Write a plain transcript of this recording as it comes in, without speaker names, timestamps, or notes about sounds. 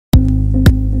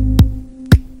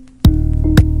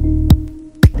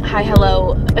Hi,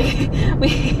 hello.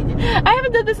 I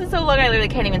haven't done this in so long, I literally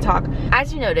can't even talk.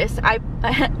 As you noticed, I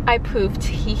poofed,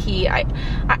 hee.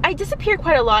 I disappear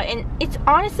quite a lot, and it's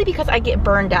honestly because I get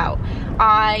burned out.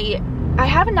 I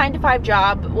have a 9-to-5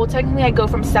 job. Well, technically I go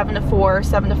from 7 to 4,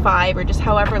 7 to 5, or just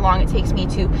however long it takes me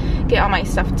to get all my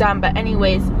stuff done. But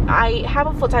anyways, I have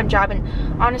a full-time job, and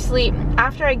honestly,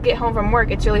 after I get home from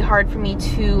work, it's really hard for me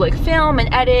to like film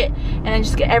and edit and then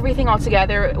just get everything all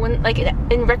together. When like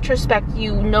in retrospect,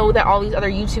 you know that all these other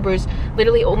YouTubers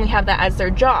literally only have that as their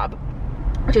job,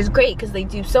 which is great because they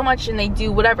do so much and they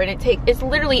do whatever, and it's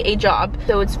literally a job.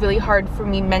 So it's really hard for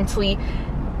me mentally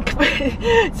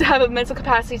to have a mental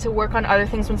capacity to work on other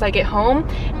things once I get home.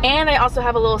 And I also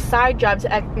have a little side job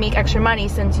to make extra money,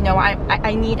 since you know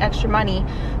I need extra money.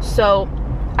 So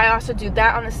I also do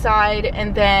that on the side,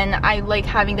 and then I like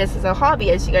having this as a hobby,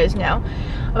 as you guys know.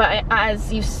 But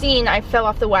as you've seen, I fell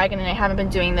off the wagon and I haven't been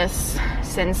doing this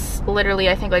since literally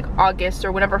I think like August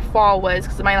or whenever fall was,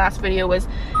 because my last video was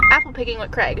apple picking with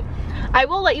Craig. I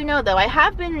will let you know though, I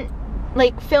have been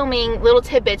like filming little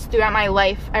tidbits throughout my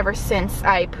life ever since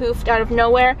I poofed out of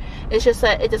nowhere. It's just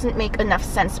that it doesn't make enough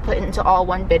sense to put it into all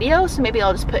one video, so maybe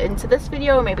I'll just put it into this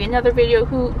video or maybe another video,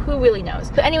 who really knows.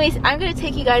 But anyways, I'm gonna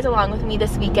take you guys along with me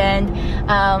this weekend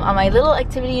on my little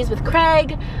activities with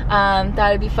Craig.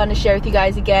 That would be fun to share with you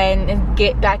guys again and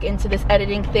get back into this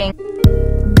editing thing.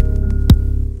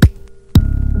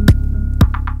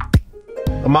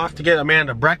 I'm off to get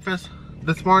Amanda breakfast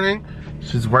this morning.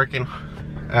 She's working.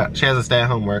 She has a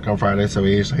stay-at-home work on Friday, so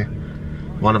we usually,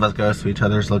 one of us goes to each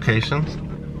other's locations.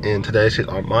 And today she's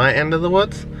on my end of the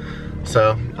woods.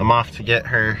 So I'm off to get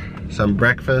her some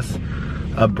breakfast,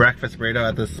 a breakfast burrito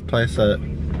at this place that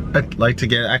I like to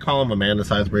get. I call them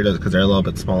Amanda-sized burritos because they're a little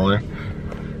bit smaller.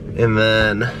 And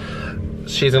then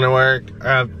she's gonna work,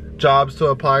 I have jobs to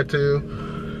apply to.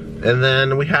 And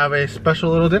then we have a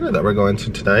special little dinner that we're going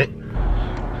to tonight.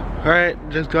 All right,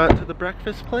 just got to the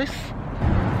breakfast place.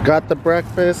 Got the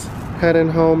breakfast, heading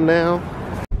home now.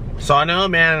 So I know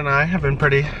Amanda and I have been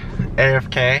pretty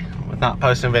AFK with not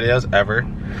posting videos ever,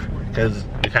 because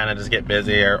we kind of just get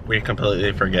busy or we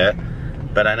completely forget.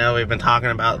 But I know we've been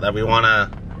talking about that we want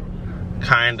to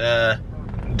kind of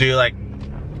do like,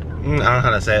 I don't know how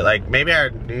to say it, like maybe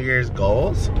our New Year's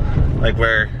goals. Like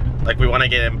we want to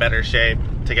get in better shape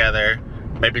together,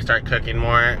 maybe start cooking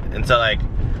more. And so like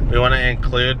we want to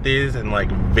include these in like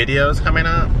videos coming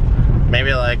up.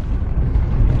 Maybe like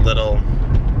little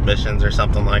missions or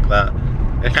something like that,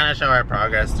 and kind of show our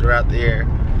progress throughout the year.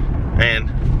 And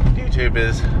YouTube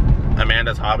is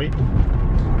Amanda's hobby,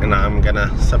 and I'm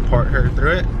gonna support her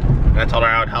through it. And I told her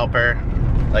I would help her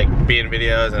like be in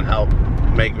videos and help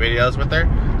make videos with her.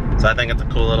 So I think it's a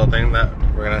cool little thing that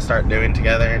we're gonna start doing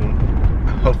together, and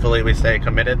hopefully we stay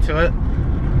committed to it.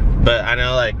 But I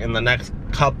know like in the next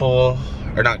couple,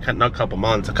 or not couple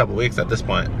months, a couple weeks at this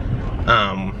point,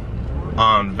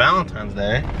 on Valentine's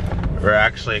Day, we're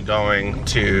actually going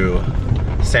to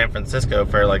San Francisco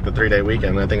for like the 3-day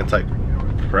weekend. I think it's like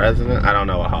President, I don't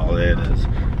know what holiday it is.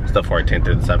 It's the 14th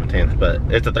through the 17th, but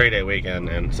it's a 3-day weekend,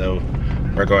 and so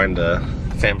we're going to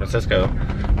San Francisco.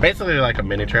 Basically like a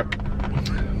mini trip,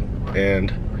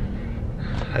 and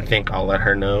I think I'll let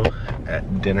her know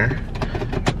at dinner.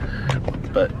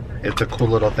 But it's a cool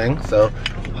little thing, so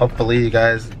hopefully you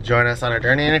guys join us on our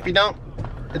journey, and if you don't,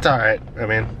 it's alright. I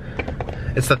mean,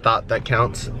 it's the thought that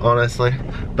counts, honestly.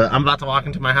 But I'm about to walk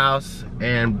into my house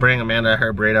and bring Amanda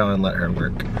her burrito and let her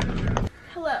work.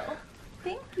 Hello.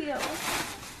 Thank you.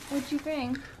 What'd you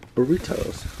bring?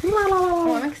 Burritos.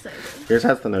 Oh, I'm excited. Yours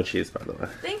has the no cheese, by the way.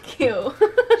 Thank you.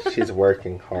 She's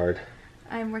working hard.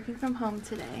 I'm working from home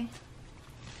today.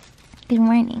 Good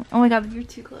morning. Oh my god, you're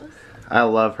too close. I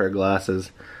love her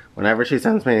glasses. Whenever she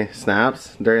sends me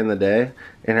snaps during the day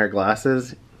in her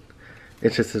glasses,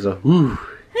 it's just as a whoo.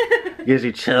 Gives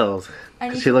you chills.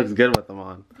 She looks good with them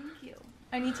on. Thank you.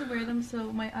 I need to wear them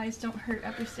so my eyes don't hurt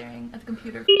after staring at the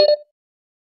computer.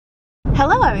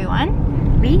 Hello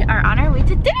everyone. We are on our way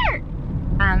to dinner.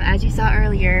 As you saw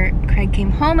earlier, Craig came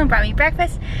home and brought me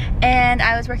breakfast, and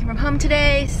I was working from home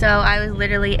today, so I was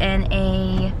literally in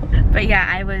a, but yeah,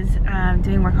 I was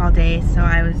doing work all day, so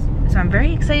I'm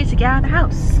very excited to get out of the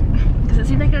house because it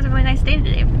seemed like it was a really nice day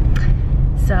today.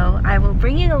 So I will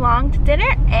bring you along to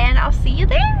dinner, and I'll see you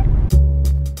there.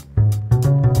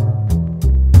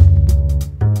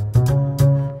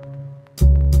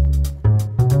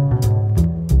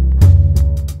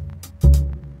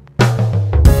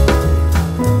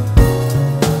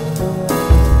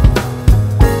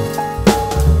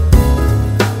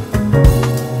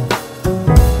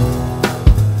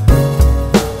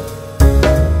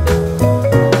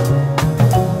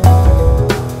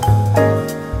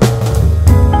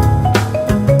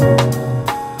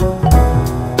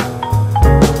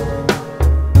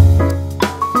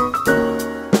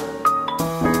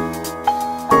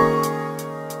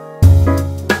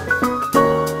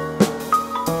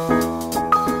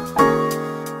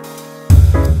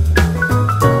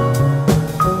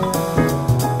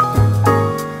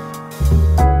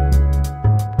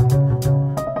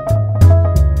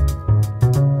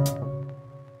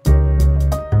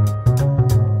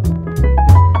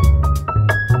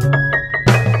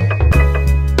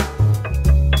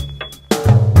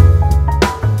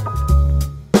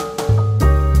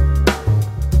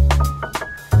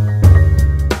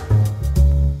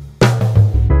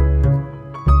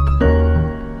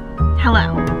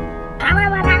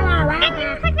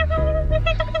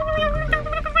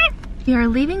 We are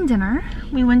leaving dinner.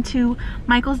 We went to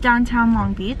Michael's downtown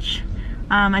Long Beach,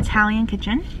 Italian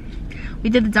kitchen. We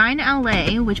did the Dine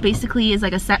LA, which basically is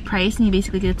like a set price, and you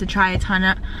basically get to try a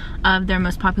ton of their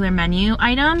most popular menu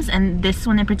items. And this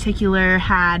one in particular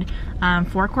had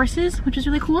 4 courses, which is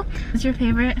really cool. What's your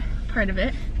favorite part of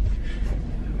it?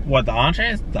 What, the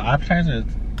entrees, the appetizers,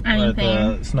 or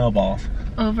the snowballs?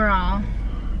 Overall.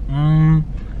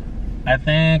 I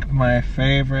think my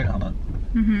favorite, hold on,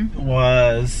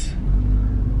 was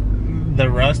the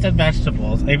roasted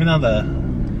vegetables. Even though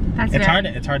it's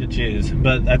hard to choose,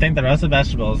 but I think the roasted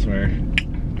vegetables were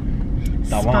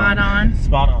spot on.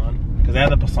 Because they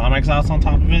had the balsamic sauce on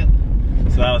top of it,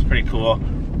 so that was pretty cool.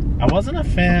 I wasn't a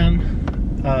fan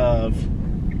of,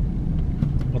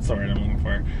 what's the word I'm looking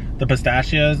for? The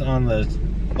pistachios on the,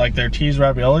 like their cheese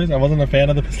raviolis. I wasn't a fan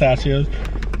of the pistachios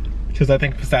because I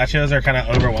think pistachios are kind of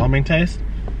overwhelming taste.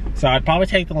 So I'd probably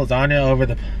take the lasagna over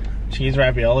the cheese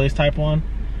raviolis type one.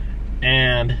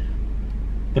 And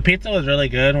the pizza was really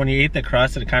good. When you eat the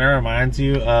crust, it kind of reminds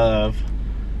you of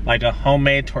like a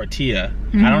homemade tortilla.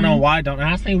 I don't know why, don't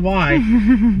ask me why,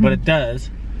 but it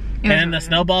does. And the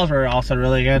snowballs were also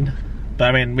really good. But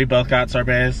I mean, we both got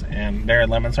sorbets, and they're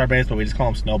lemon sorbets, but we just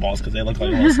call them snowballs because they look like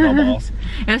little snowballs.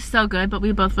 It was so good, but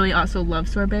we both really also love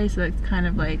sorbets, so it's kind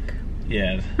of like...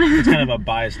 Yeah, it's kind of a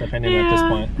biased opinion at this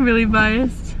point. Really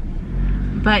biased.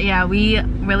 But yeah, we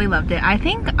really loved it. I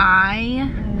think I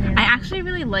actually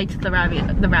really liked the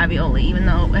ravioli, even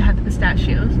though it had the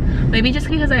pistachios. Maybe just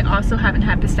because I also haven't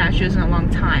had pistachios in a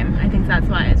long time. I think that's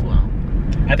why as well.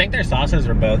 I think their sauces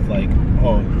were both like,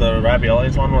 the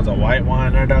raviolis one was a white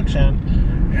wine reduction,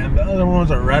 and the other one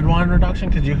was a red wine reduction,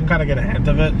 because you can kind of get a hint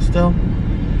of it still.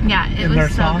 Yeah, it was their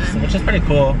so sauce, good. which is pretty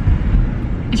cool.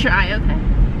 Is your eye okay?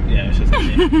 Yeah, it's just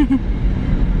me.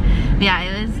 Yeah,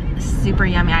 it was super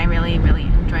yummy. I really, really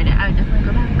enjoyed it. I would definitely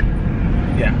go back.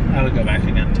 Yeah, I would go back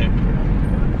again too.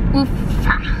 Oof.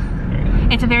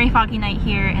 It's a very foggy night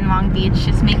here in Long Beach.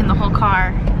 It's making the whole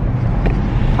car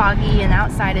foggy, and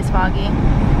outside is foggy.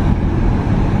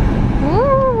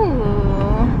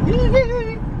 Ooh.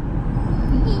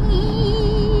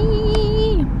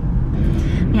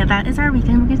 Yeah, that is our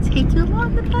weekend. We're going to take you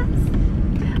along with us.